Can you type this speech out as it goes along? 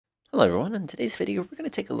Hello everyone, in today's video we're going to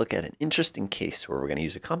take a look at an interesting case where we're going to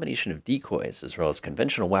use a combination of decoys as well as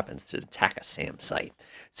conventional weapons to attack a SAM site.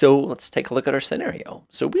 So let's take a look at our scenario.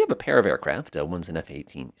 So we have a pair of aircraft, one's an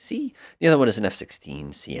F-18C, the other one is an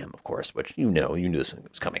F-16CM, of course, which you knew this one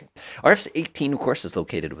was coming. Our F-18, of course, is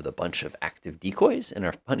located with a bunch of active decoys, and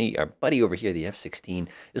our buddy over here, the F-16,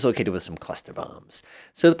 is located with some cluster bombs.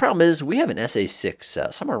 So the problem is we have an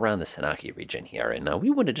SA-6 somewhere around the Senaki region here, and we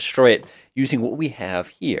want to destroy it using what we have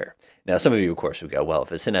here. Now, some of you, of course, would go, well,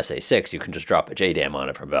 if it's an SA-6, you can just drop a JDAM on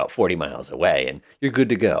it from about 40 miles away, and you're good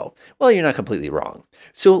to go. Well, you're not completely wrong.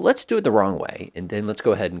 So let's do it the wrong way, and then let's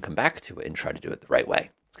go ahead and come back to it and try to do it the right way.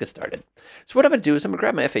 Let's get started. So what I'm going to do is I'm going to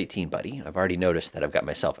grab my F-18 buddy. I've already noticed that I've got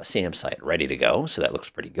myself a SAM site ready to go, so that looks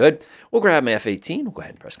pretty good. We'll grab my F-18. We'll go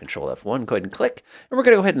ahead and press Control F1. Go ahead and click. And we're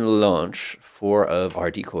going to go ahead and launch 4 of our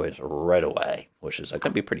decoys right away, which is going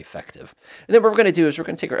to be pretty effective. And then what we're going to do is we're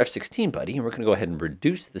going to take our F-16 buddy, and we're going to go ahead and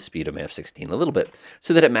reduce the speed of my F-16 a little bit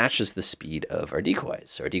so that it matches the speed of our decoys.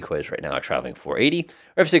 So our decoys right now are traveling 480.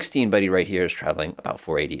 Our F-16 buddy right here is traveling about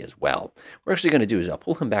 480 as well. What we're actually going to do is I'll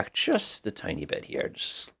pull him back just a tiny bit here.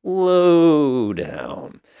 Just slow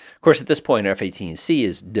down. Of course, at this point, our F-18C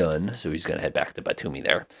is done, so he's going to head back to Batumi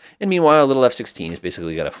there. And meanwhile, little F-16 is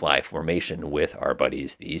basically going to fly formation with our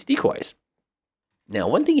buddies, these decoys. Now,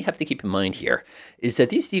 one thing you have to keep in mind here is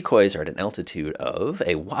that these decoys are at an altitude of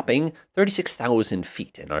a whopping 36,000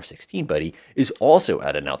 feet, and our F-16 buddy is also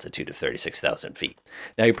at an altitude of 36,000 feet.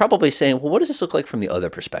 Now, you're probably saying, well, what does this look like from the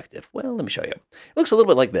other perspective? Well, let me show you. It looks a little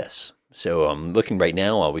bit like this. So I'm looking right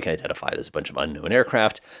now, we can identify there's a bunch of unknown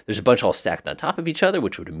aircraft. There's a bunch all stacked on top of each other,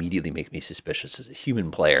 which would immediately make me suspicious as a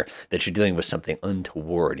human player that you're dealing with something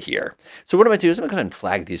untoward here. So what I'm going to do is I'm going to go ahead and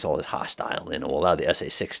flag these all as hostile, and it will allow the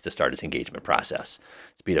SA-6 to start its engagement process.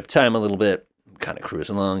 Speed up time a little bit, kind of cruise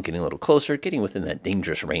along, getting a little closer, getting within that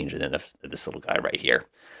dangerous range of this little guy right here.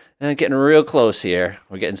 Getting real close here.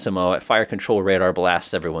 We're getting some fire control radar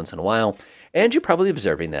blasts every once in a while, and you're probably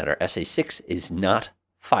observing that our SA-6 is not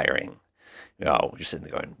firing. Oh, you're sitting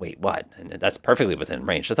there going, wait, what? And that's perfectly within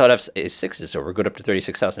range. I thought F-6s were good up to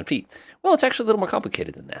 36,000 feet. Well, it's actually a little more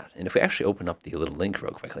complicated than that. And if we actually open up the little link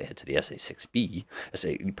real quickly, head to the SA-6B,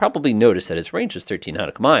 you probably notice that its range is 13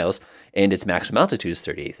 nautical miles, and its maximum altitude is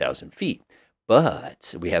 38,000 feet.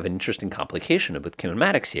 But we have an interesting complication with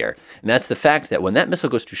kinematics here, and that's the fact that when that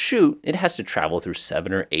missile goes to shoot, it has to travel through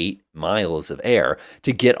 7 or 8 miles of air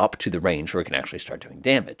to get up to the range where it can actually start doing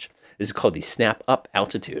damage. This is called the snap-up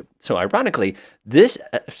altitude. So ironically, this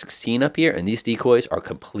F-16 up here and these decoys are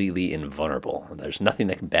completely invulnerable. There's nothing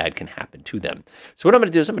that bad can happen to them. So what I'm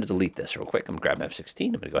going to do is I'm going to delete this real quick. I'm going to grab my F-16.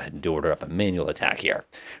 I'm going to go ahead and order up a manual attack here.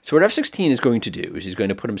 So what F-16 is going to do is he's going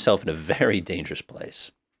to put himself in a very dangerous place.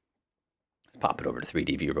 Pop it over to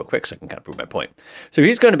 3D view real quick so I can kind of prove my point. So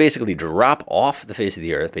he's going to basically drop off the face of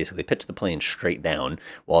the earth, basically pitch the plane straight down,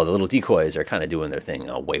 while the little decoys are kind of doing their thing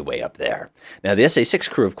way up there. Now the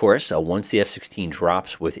SA-6 crew, of course, once the F-16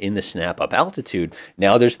 drops within the snap-up altitude,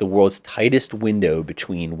 now there's the world's tightest window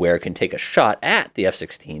between where it can take a shot at the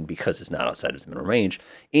F-16 because it's not outside its minimum range,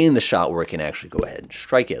 and the shot where it can actually go ahead and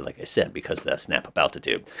strike it, like I said, because of that snap-up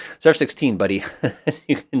altitude. So F-16, buddy, as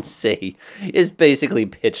you can see, is basically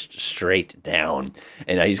pitched straight down.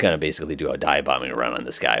 And he's going to basically do a dive bombing run on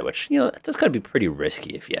this guy, which, that's going to be pretty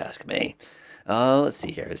risky if you ask me. Let's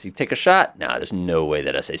see here. Does he take a shot? Nah, there's no way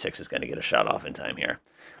that SA-6 is going to get a shot off in time here.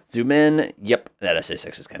 Zoom in. Yep, that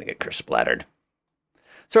SA-6 is going to get curse splattered.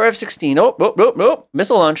 So our F-16, oh,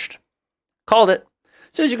 missile launched. Called it.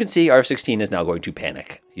 So as you can see, our F-16 is now going to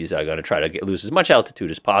panic. He's going to try to lose as much altitude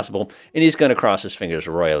as possible, and he's going to cross his fingers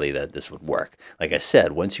royally that this would work. Like I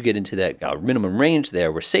said, once you get into that minimum range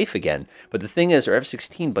there, we're safe again. But the thing is, our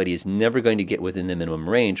F-16 buddy is never going to get within the minimum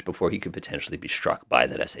range before he could potentially be struck by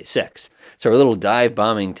that SA-6. So our little dive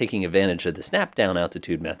bombing, taking advantage of the snap-down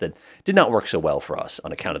altitude method, did not work so well for us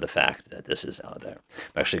on account of the fact that this is out there.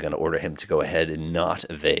 I'm actually going to order him to go ahead and not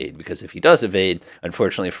evade, because if he does evade,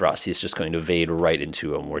 unfortunately for us, he's just going to evade right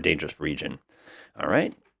into a more dangerous region. All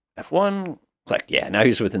right, F1, click. Yeah, now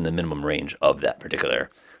he's within the minimum range of that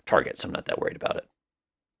particular target, so I'm not that worried about it.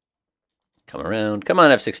 Come around. Come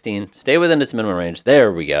on, F-16. Stay within its minimum range.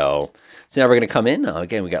 There we go. So now we're going to come in.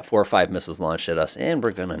 Again, we got 4 or 5 missiles launched at us, and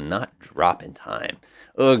we're going to not drop in time.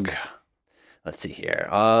 Ugh. Let's see here.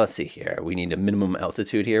 Let's see here. We need a minimum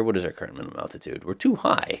altitude here. What is our current minimum altitude? We're too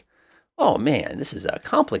high. Oh man, this is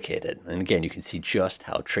complicated. And again, you can see just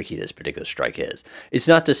how tricky this particular strike is. It's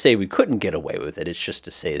not to say we couldn't get away with it. It's just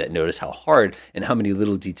to say that notice how hard and how many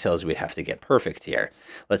little details we'd have to get perfect here.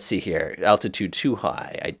 Let's see here. Altitude too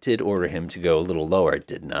high. I did order him to go a little lower,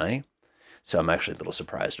 didn't I? So I'm actually a little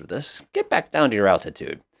surprised with this. Get back down to your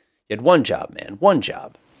altitude. You had one job, man. One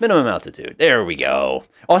job. Minimum altitude. There we go.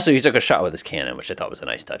 Also, he took a shot with his cannon, which I thought was a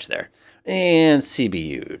nice touch there. And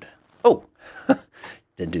CBU'd. Oh,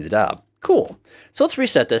 didn't do the job. Cool. So let's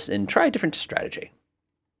reset this and try a different strategy.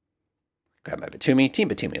 Grab my Batumi, Team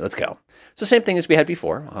Batumi, let's go. So same thing as we had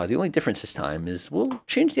before. The only difference this time is we'll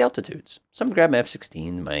change the altitudes. So I'm going to grab my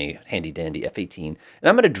F-16, my handy-dandy F-18, and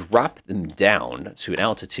I'm going to drop them down to an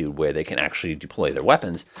altitude where they can actually deploy their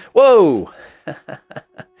weapons. Whoa!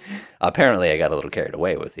 Apparently, I got a little carried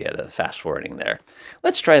away with the fast forwarding there.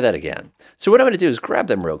 Let's try that again. So what I'm going to do is grab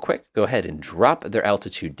them real quick, go ahead and drop their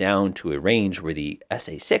altitude down to a range where the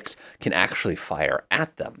SA-6 can actually fire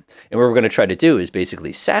at them. And what we're going to try to do is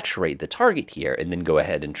basically saturate the target here and then go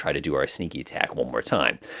ahead and try to do our sneaky attack one more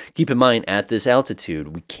time. Keep in mind, at this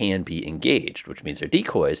altitude, we can be engaged, which means our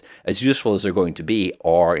decoys, as useful as they're going to be,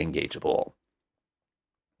 are engageable.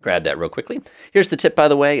 Grab that real quickly. Here's the tip, by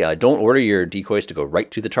the way. Don't order your decoys to go right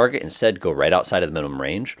to the target. Instead, go right outside of the minimum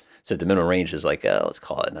range. So if the minimum range is like, let's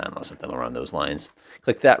call it, I don't know, something around those lines.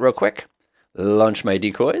 Click that real quick. Launch my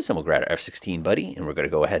decoys, and we'll grab our F-16 buddy, and we're going to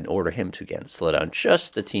go ahead and order him to, again, slow down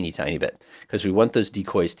just a teeny tiny bit, because we want those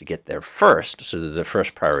decoys to get there first, so they're the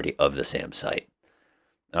first priority of the SAM site.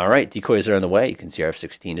 All right, decoys are on the way. You can see our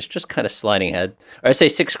F-16 is just kind of sliding ahead. Our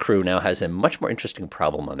SA-6 crew now has a much more interesting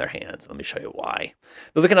problem on their hands. Let me show you why.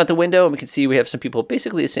 They're looking out the window, and we can see we have some people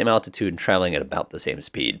basically the same altitude and traveling at about the same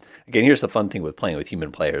speed. Again, here's the fun thing with playing with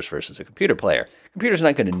human players versus a computer player. Computer's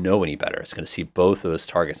not going to know any better. It's going to see both those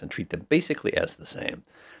targets and treat them basically as the same.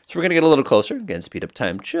 So we're going to get a little closer. Again, speed up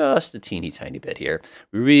time just a teeny tiny bit here.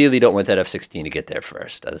 We really don't want that F-16 to get there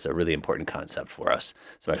first. That's a really important concept for us.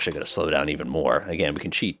 So I'm actually going to slow down even more. Again, we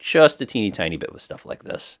can cheat just a teeny tiny bit with stuff like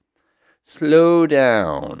this. Slow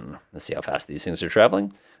down. Let's see how fast these things are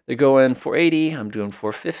traveling. They're going 480. I'm doing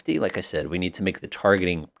 450. Like I said, we need to make the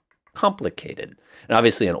targeting complicated. And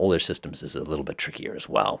obviously on older systems this is a little bit trickier as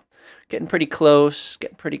well. Getting pretty close,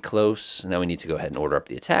 getting pretty close. Now we need to go ahead and order up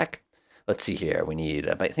the attack. Let's see here. We need,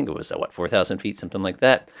 I think it was, what, 4,000 feet, something like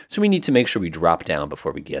that. So we need to make sure we drop down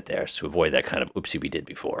before we get there to avoid that kind of oopsie we did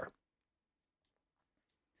before.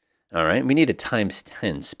 All right, we need a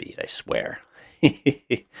 ×10 speed, I swear.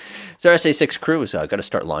 So our SA-6 crew is going to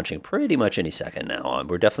start launching pretty much any second now.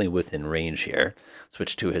 We're definitely within range here.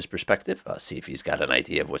 Switch to his perspective. See if he's got an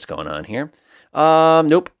idea of what's going on here.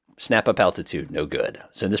 Nope. Snap up altitude, no good.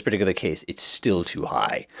 So in this particular case, it's still too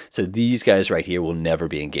high. So these guys right here will never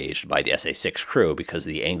be engaged by the SA-6 crew because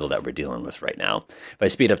of the angle that we're dealing with right now. If I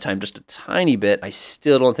speed up time just a tiny bit, I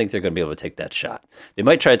still don't think they're going to be able to take that shot. They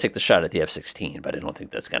might try to take the shot at the F-16, but I don't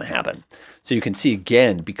think that's going to happen. So you can see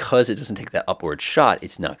again, because it doesn't take that upward shot,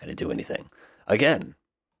 it's not going to do anything. Again.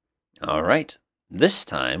 All right. This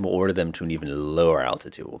time, we'll order them to an even lower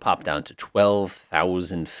altitude. We'll pop down to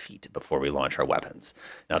 12,000 feet before we launch our weapons.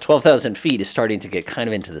 Now, 12,000 feet is starting to get kind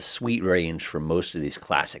of into the sweet range for most of these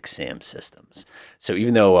classic SAM systems. So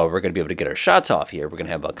even though we're going to be able to get our shots off here, we're going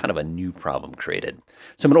to have a kind of a new problem created.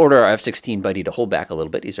 So I'm going to order our F-16 buddy to hold back a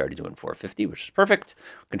little bit. He's already doing 450, which is perfect.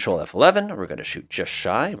 Control F11. We're going to shoot just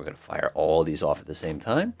shy. We're going to fire all these off at the same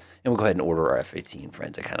time. And we'll go ahead and order our F-18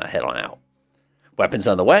 friend to kind of head on out. Weapons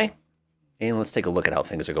on the way. And let's take a look at how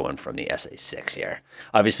things are going from the SA-6 here.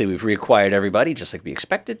 Obviously, we've reacquired everybody just like we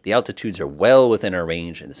expected. The altitudes are well within our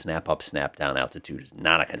range, and the snap-up, snap-down altitude is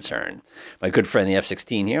not a concern. My good friend, the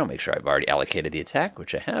F-16 here, I'll make sure I've already allocated the attack,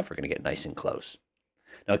 which I have. We're going to get nice and close.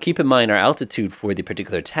 Now, keep in mind, our altitude for the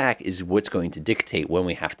particular attack is what's going to dictate when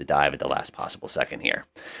we have to dive at the last possible second here.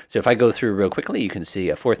 So if I go through real quickly, you can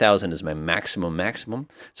see 4,000 is my maximum.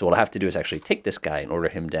 So what I'll have to do is actually take this guy and order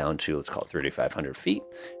him down to, let's call it 3,500 feet,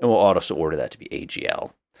 and we'll also order that to be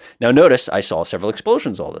AGL. Now, notice I saw several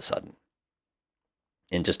explosions all of a sudden.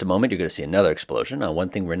 In just a moment, you're going to see another explosion. Now, one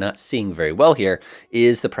thing we're not seeing very well here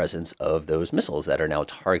is the presence of those missiles that are now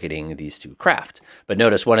targeting these two craft. But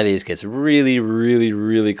notice one of these gets really, really,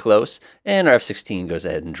 really close, and our F-16 goes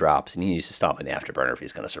ahead and drops, and he needs to stop in the afterburner if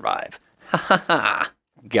he's going to survive. Ha ha ha!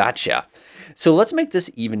 Gotcha. So let's make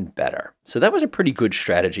this even better. So that was a pretty good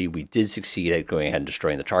strategy. We did succeed at going ahead and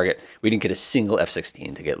destroying the target. We didn't get a single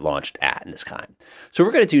F-16 to get launched at in this time. So what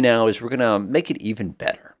we're going to do now is we're going to make it even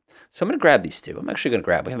better. So I'm going to grab these two. I'm actually going to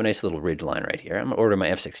grab, we have a nice little ridge line right here. I'm going to order my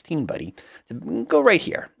F-16 buddy to go right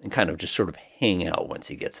here and kind of just sort of hang out once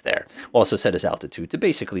he gets there. We'll also set his altitude to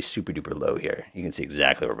basically super duper low here. You can see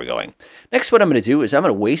exactly where we're going. Next, what I'm going to do is I'm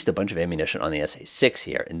going to waste a bunch of ammunition on the SA-6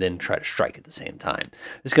 here and then try to strike at the same time.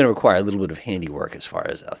 This is going to require a little bit of handiwork as far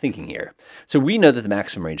as thinking here. So we know that the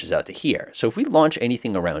maximum range is out to here. So if we launch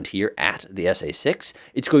anything around here at the SA-6,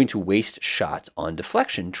 it's going to waste shots on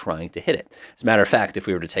deflection trying to hit it. As a matter of fact, if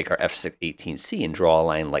we were to take our F-18C and draw a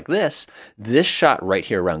line like this shot right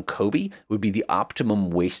here around Kobe would be the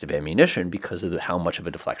optimum waste of ammunition because of how much of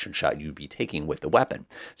a deflection shot you'd be taking with the weapon.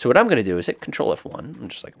 So what I'm going to do is hit Control F1,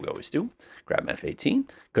 just like we always do, grab my F-18,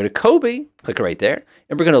 go to Kobe, click right there,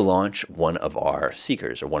 and we're going to launch one of our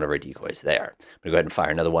seekers or one of our decoys there. I'm going to go ahead and fire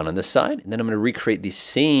another one on this side, and then I'm going to recreate the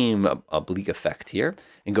same oblique effect here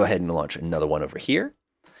and go ahead and launch another one over here.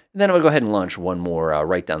 And then I'm going to go ahead and launch one more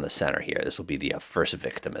right down the center here. This will be the first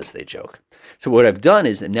victim, as they joke. So what I've done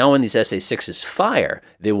is that now when these SA-6s fire,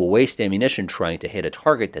 they will waste ammunition trying to hit a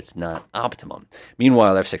target that's not optimum.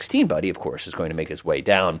 Meanwhile, F-16 buddy, of course, is going to make his way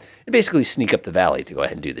down and basically sneak up the valley to go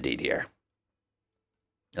ahead and do the deed here.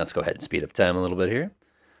 Let's go ahead and speed up time a little bit here.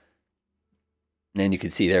 And you can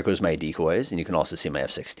see there goes my decoys, and you can also see my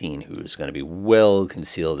F-16, who's going to be well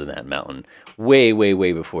concealed in that mountain way, way,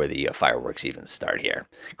 way before the fireworks even start here.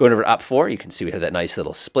 Going over to Op 4, you can see we have that nice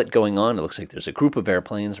little split going on. It looks like there's a group of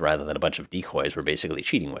airplanes rather than a bunch of decoys we're basically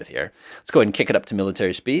cheating with here. Let's go ahead and kick it up to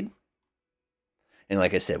military speed. And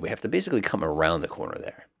like I said, we have to basically come around the corner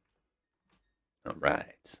there. All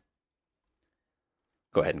right.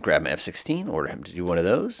 Go ahead and grab my F-16, order him to do one of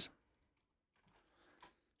those.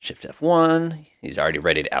 Shift F1, he's already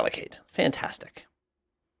ready to allocate. Fantastic.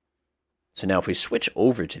 So now if we switch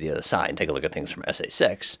over to the other side and take a look at things from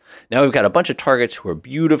SA-6, now we've got a bunch of targets who are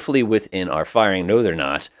beautifully within our firing. No, they're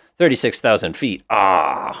not. 36,000 feet.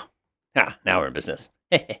 Now we're in business.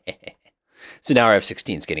 So now our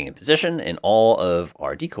F-16 is getting in position, and all of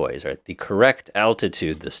our decoys are at the correct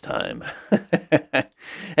altitude this time.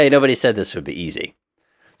 Hey, nobody said this would be easy.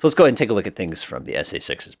 So let's go ahead and take a look at things from the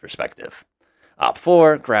SA-6's perspective. Op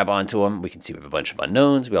 4, grab onto them. We can see we have a bunch of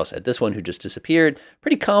unknowns. We also had this one who just disappeared.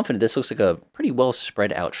 Pretty confident this looks like a pretty well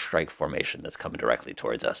spread out strike formation that's coming directly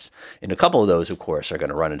towards us. And a couple of those, of course, are going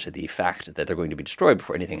to run into the fact that they're going to be destroyed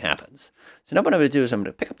before anything happens. So now what I'm going to do is I'm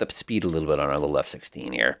going to pick up the speed a little bit on our little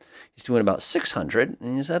F-16 here. He's doing about 600,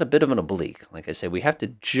 and he's at a bit of an oblique. Like I said, we have to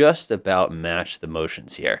just about match the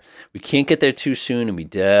motions here. We can't get there too soon, and we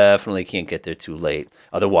definitely can't get there too late.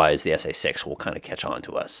 Otherwise, the SA-6 will kind of catch on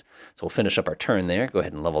to us. So we'll finish up our turn there, go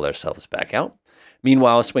ahead and level ourselves back out.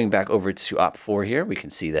 Meanwhile, swing back over to Op 4 here. We can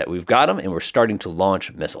see that we've got him, and we're starting to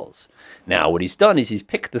launch missiles. Now, what he's done is he's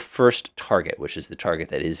picked the first target, which is the target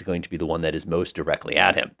that is going to be the one that is most directly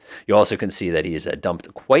at him. You also can see that he has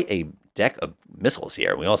dumped quite a deck of missiles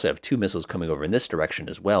here. We also have 2 missiles coming over in this direction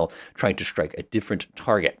as well, trying to strike a different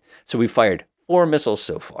target. So we fired 4 missiles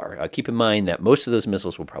so far. Keep in mind that most of those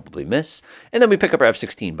missiles will probably miss. And then we pick up our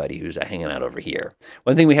F-16 buddy who's hanging out over here.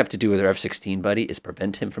 One thing we have to do with our F-16 buddy is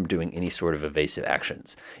prevent him from doing any sort of evasive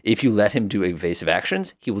actions. If you let him do evasive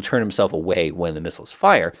actions, he will turn himself away when the missiles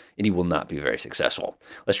fire, and he will not be very successful.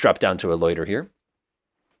 Let's drop down to a loiter here.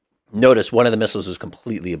 Notice one of the missiles was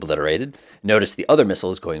completely obliterated. Notice the other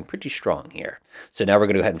missile is going pretty strong here. So now we're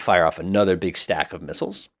going to go ahead and fire off another big stack of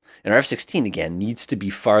missiles. And our F-16, again, needs to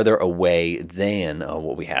be farther away than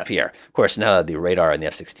what we have here. Of course, now that the radar on the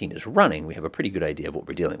F-16 is running, we have a pretty good idea of what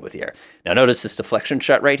we're dealing with here. Now notice this deflection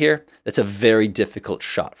shot right here. That's a very difficult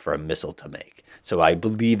shot for a missile to make. So I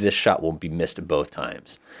believe this shot won't be missed both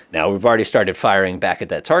times. Now we've already started firing back at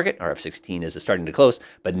that target. Our F-16 is starting to close,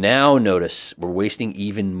 but now notice we're wasting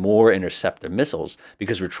even more interceptor missiles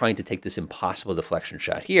because we're trying to take this impossible deflection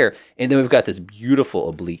shot here, and then we've got this beautiful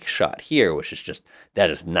oblique shot here, which is just, that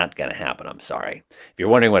is not going to happen, I'm sorry. If you're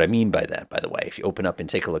wondering what I mean by that, by the way, if you open up and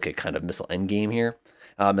take a look at kind of missile endgame here,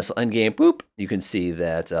 missile endgame, boop, you can see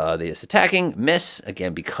that they is attacking, miss,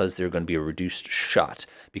 again, because they're going to be a reduced shot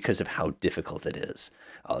because of how difficult it is.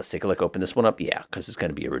 Let's take a look, open this one up, yeah, because it's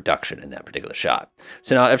going to be a reduction in that particular shot.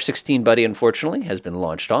 So now F-16 buddy, unfortunately, has been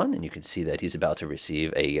launched on, and you can see that he's about to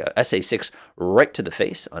receive a SA-6 right to the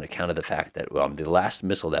face on account of the fact that the last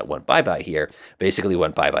missile that went bye-bye here basically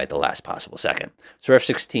went bye-bye at the last possible second. So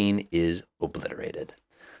F-16 is obliterated.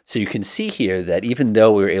 So you can see here that even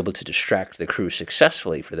though we were able to distract the crew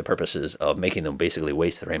successfully for the purposes of making them basically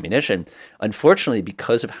waste their ammunition, unfortunately,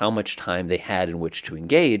 because of how much time they had in which to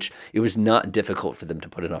engage, it was not difficult for them to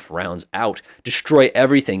put enough rounds out, destroy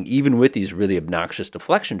everything, even with these really obnoxious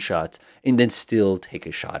deflection shots, and then still take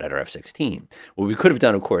a shot at our F-16. What we could have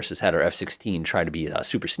done, of course, is had our F-16 try to be a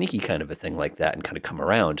super sneaky kind of a thing like that and kind of come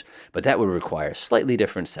around, but that would require a slightly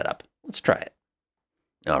different setup. Let's try it.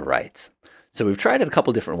 All right. So we've tried it a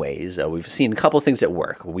couple different ways. We've seen a couple things that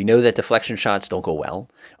work. We know that deflection shots don't go well.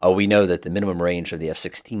 We know that the minimum range of the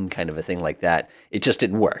F-16 kind of a thing like that, it just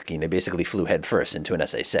didn't work. Basically flew headfirst into an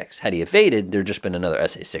SA-6. Had he evaded, there'd just been another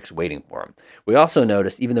SA-6 waiting for him. We also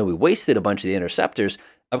noticed, even though we wasted a bunch of the interceptors,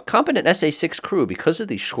 a competent SA-6 crew, because of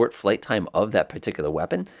the short flight time of that particular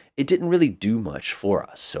weapon, it didn't really do much for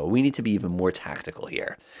us. So we need to be even more tactical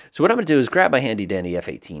here. So what I'm going to do is grab my handy dandy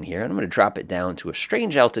F-18 here, and I'm going to drop it down to a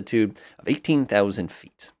strange altitude of 18,000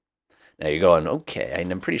 feet. Now you're going, okay, and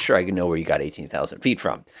I'm pretty sure I can know where you got 18,000 feet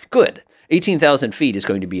from. Good. 18,000 feet is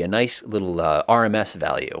going to be a nice little RMS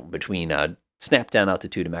value between snap down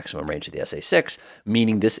altitude and maximum range of the SA-6,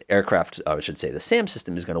 meaning this aircraft, I should say the SAM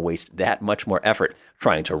system, is going to waste that much more effort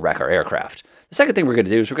trying to wreck our aircraft. The second thing we're going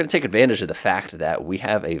to do is we're going to take advantage of the fact that we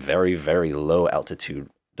have a very, very low altitude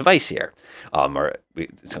device here.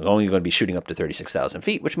 It's only going to be shooting up to 36,000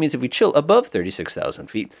 feet, which means if we chill above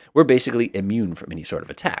 36,000 feet, we're basically immune from any sort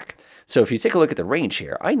of attack. So if you take a look at the range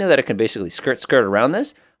here, I know that I can basically skirt around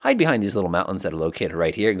this, hide behind these little mountains that are located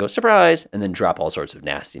right here, and go surprise, and then drop all sorts of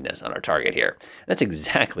nastiness on our target here. And that's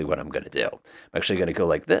exactly what I'm going to do. I'm actually going to go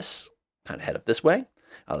like this, kind of head up this way.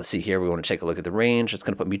 Let's see here, we want to take a look at the range. It's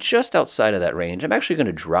going to put me just outside of that range. I'm actually going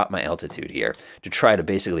to drop my altitude here to try to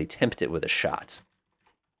basically tempt it with a shot.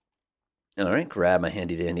 All right, grab my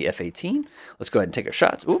handy dandy F-18. Let's go ahead and take our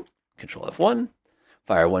shots. Ooh, Control F1.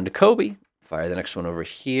 Fire one to Kobe. Fire the next one over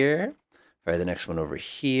here. Fire the next one over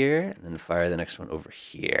here. And then fire the next one over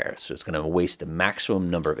here. So it's going to waste the maximum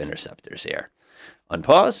number of interceptors here.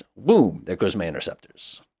 Unpause. Boom. There goes my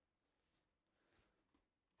interceptors.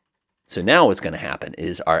 So now what's going to happen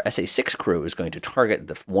is our SA-6 crew is going to target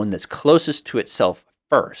the one that's closest to itself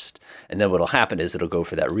first. And then what'll happen is it'll go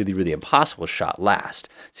for that really, really impossible shot last.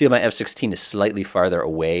 See how my F-16 is slightly farther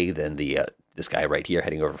away than this guy right here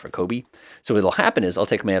heading over for Kobe. So what'll happen is I'll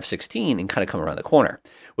take my F-16 and kind of come around the corner.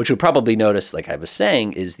 What you'll probably notice, like I was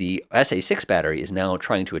saying, is the SA-6 battery is now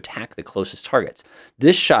trying to attack the closest targets.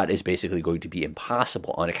 This shot is basically going to be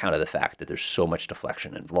impossible on account of the fact that there's so much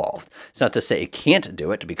deflection involved. It's not to say it can't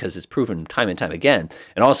do it, because it's proven time and time again.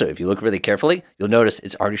 And also, if you look really carefully, you'll notice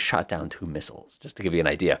it's already shot down 2 missiles, just to give you an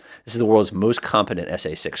idea. This is the world's most competent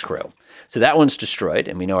SA-6 crew. So that one's destroyed,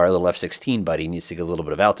 and we know our little F-16 buddy needs to get a little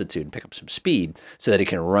bit of altitude and pick up some speed so that he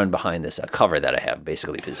can run behind this cover that I have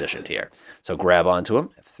basically positioned here. So grab onto him,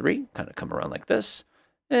 F3, kind of come around like this,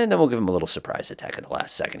 and then we'll give him a little surprise attack at the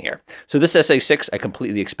last second here. So this SA-6, I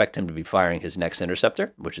completely expect him to be firing his next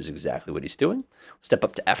interceptor, which is exactly what he's doing. Step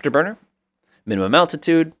up to afterburner, minimum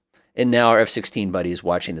altitude, and now our F-16 buddy is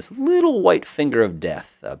watching this little white finger of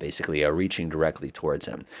death, basically reaching directly towards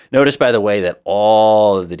him. Notice, by the way, that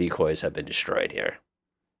all of the decoys have been destroyed here.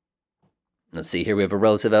 Let's see, here we have a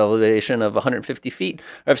relative elevation of 150 feet.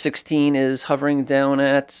 Our F-16 is hovering down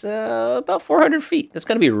at about 400 feet. That's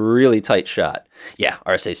going to be a really tight shot. Yeah,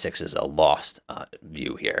 our SA-6 is a lost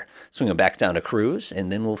view here. Swing him back down to cruise,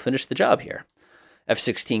 and then we'll finish the job here.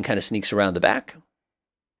 F-16 kind of sneaks around the back.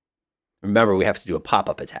 Remember, we have to do a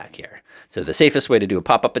pop-up attack here. So the safest way to do a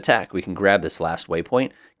pop-up attack, we can grab this last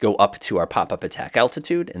waypoint, go up to our pop-up attack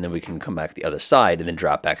altitude, and then we can come back the other side and then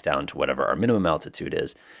drop back down to whatever our minimum altitude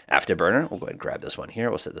is. Afterburner, we'll go ahead and grab this one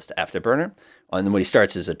here. We'll set this to afterburner. And then when he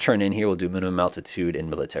starts is a turn in here, we'll do minimum altitude and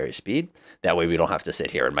military speed. That way we don't have to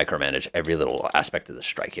sit here and micromanage every little aspect of the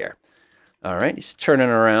strike here. All right, he's turning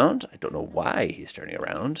around. I don't know why he's turning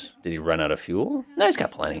around. Did he run out of fuel? No, he's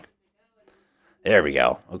got plenty. There we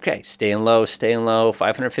go. Okay, staying low,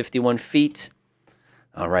 551 feet.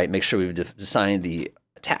 All right, make sure we've designed the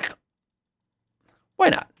attack. Why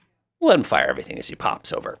not? We'll let him fire everything as he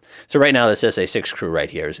pops over. So right now, this SA-6 crew right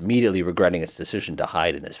here is immediately regretting its decision to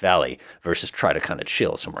hide in this valley versus try to kind of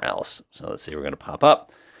chill somewhere else. So let's see, we're going to pop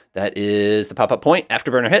up. That is the pop-up point.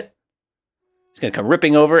 Afterburner hit. He's going to come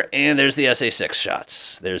ripping over, and there's the SA-6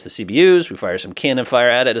 shots. There's the CBUs. We fire some cannon fire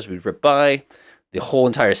at it as we rip by. The whole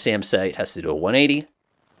entire SAM site has to do a 180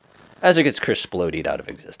 as it gets exploded out of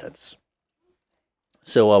existence.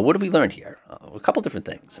 So what have we learned here? A couple different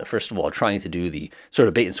things. First of all, trying to do the sort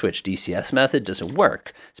of bait and switch DCS method doesn't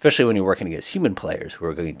work, especially when you're working against human players who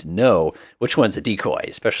are going to know which one's a decoy,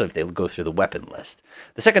 especially if they go through the weapon list.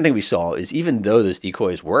 The second thing we saw is even though those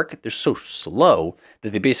decoys work, they're so slow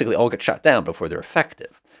that they basically all get shot down before they're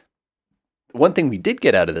effective. One thing we did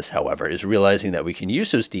get out of this, however, is realizing that we can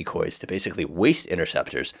use those decoys to basically waste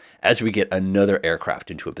interceptors as we get another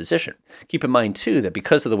aircraft into a position. Keep in mind, too, that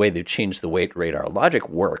because of the way they've changed the way radar logic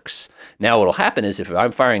works, now what will happen is if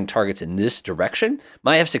I'm firing targets in this direction,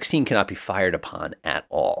 my F-16 cannot be fired upon at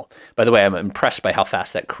all. By the way, I'm impressed by how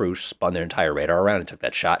fast that crew spun their entire radar around and took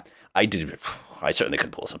that shot. I did I certainly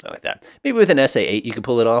couldn't pull something like that. Maybe with an SA-8 you could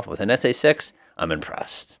pull it off. With an SA-6, I'm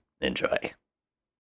impressed. Enjoy.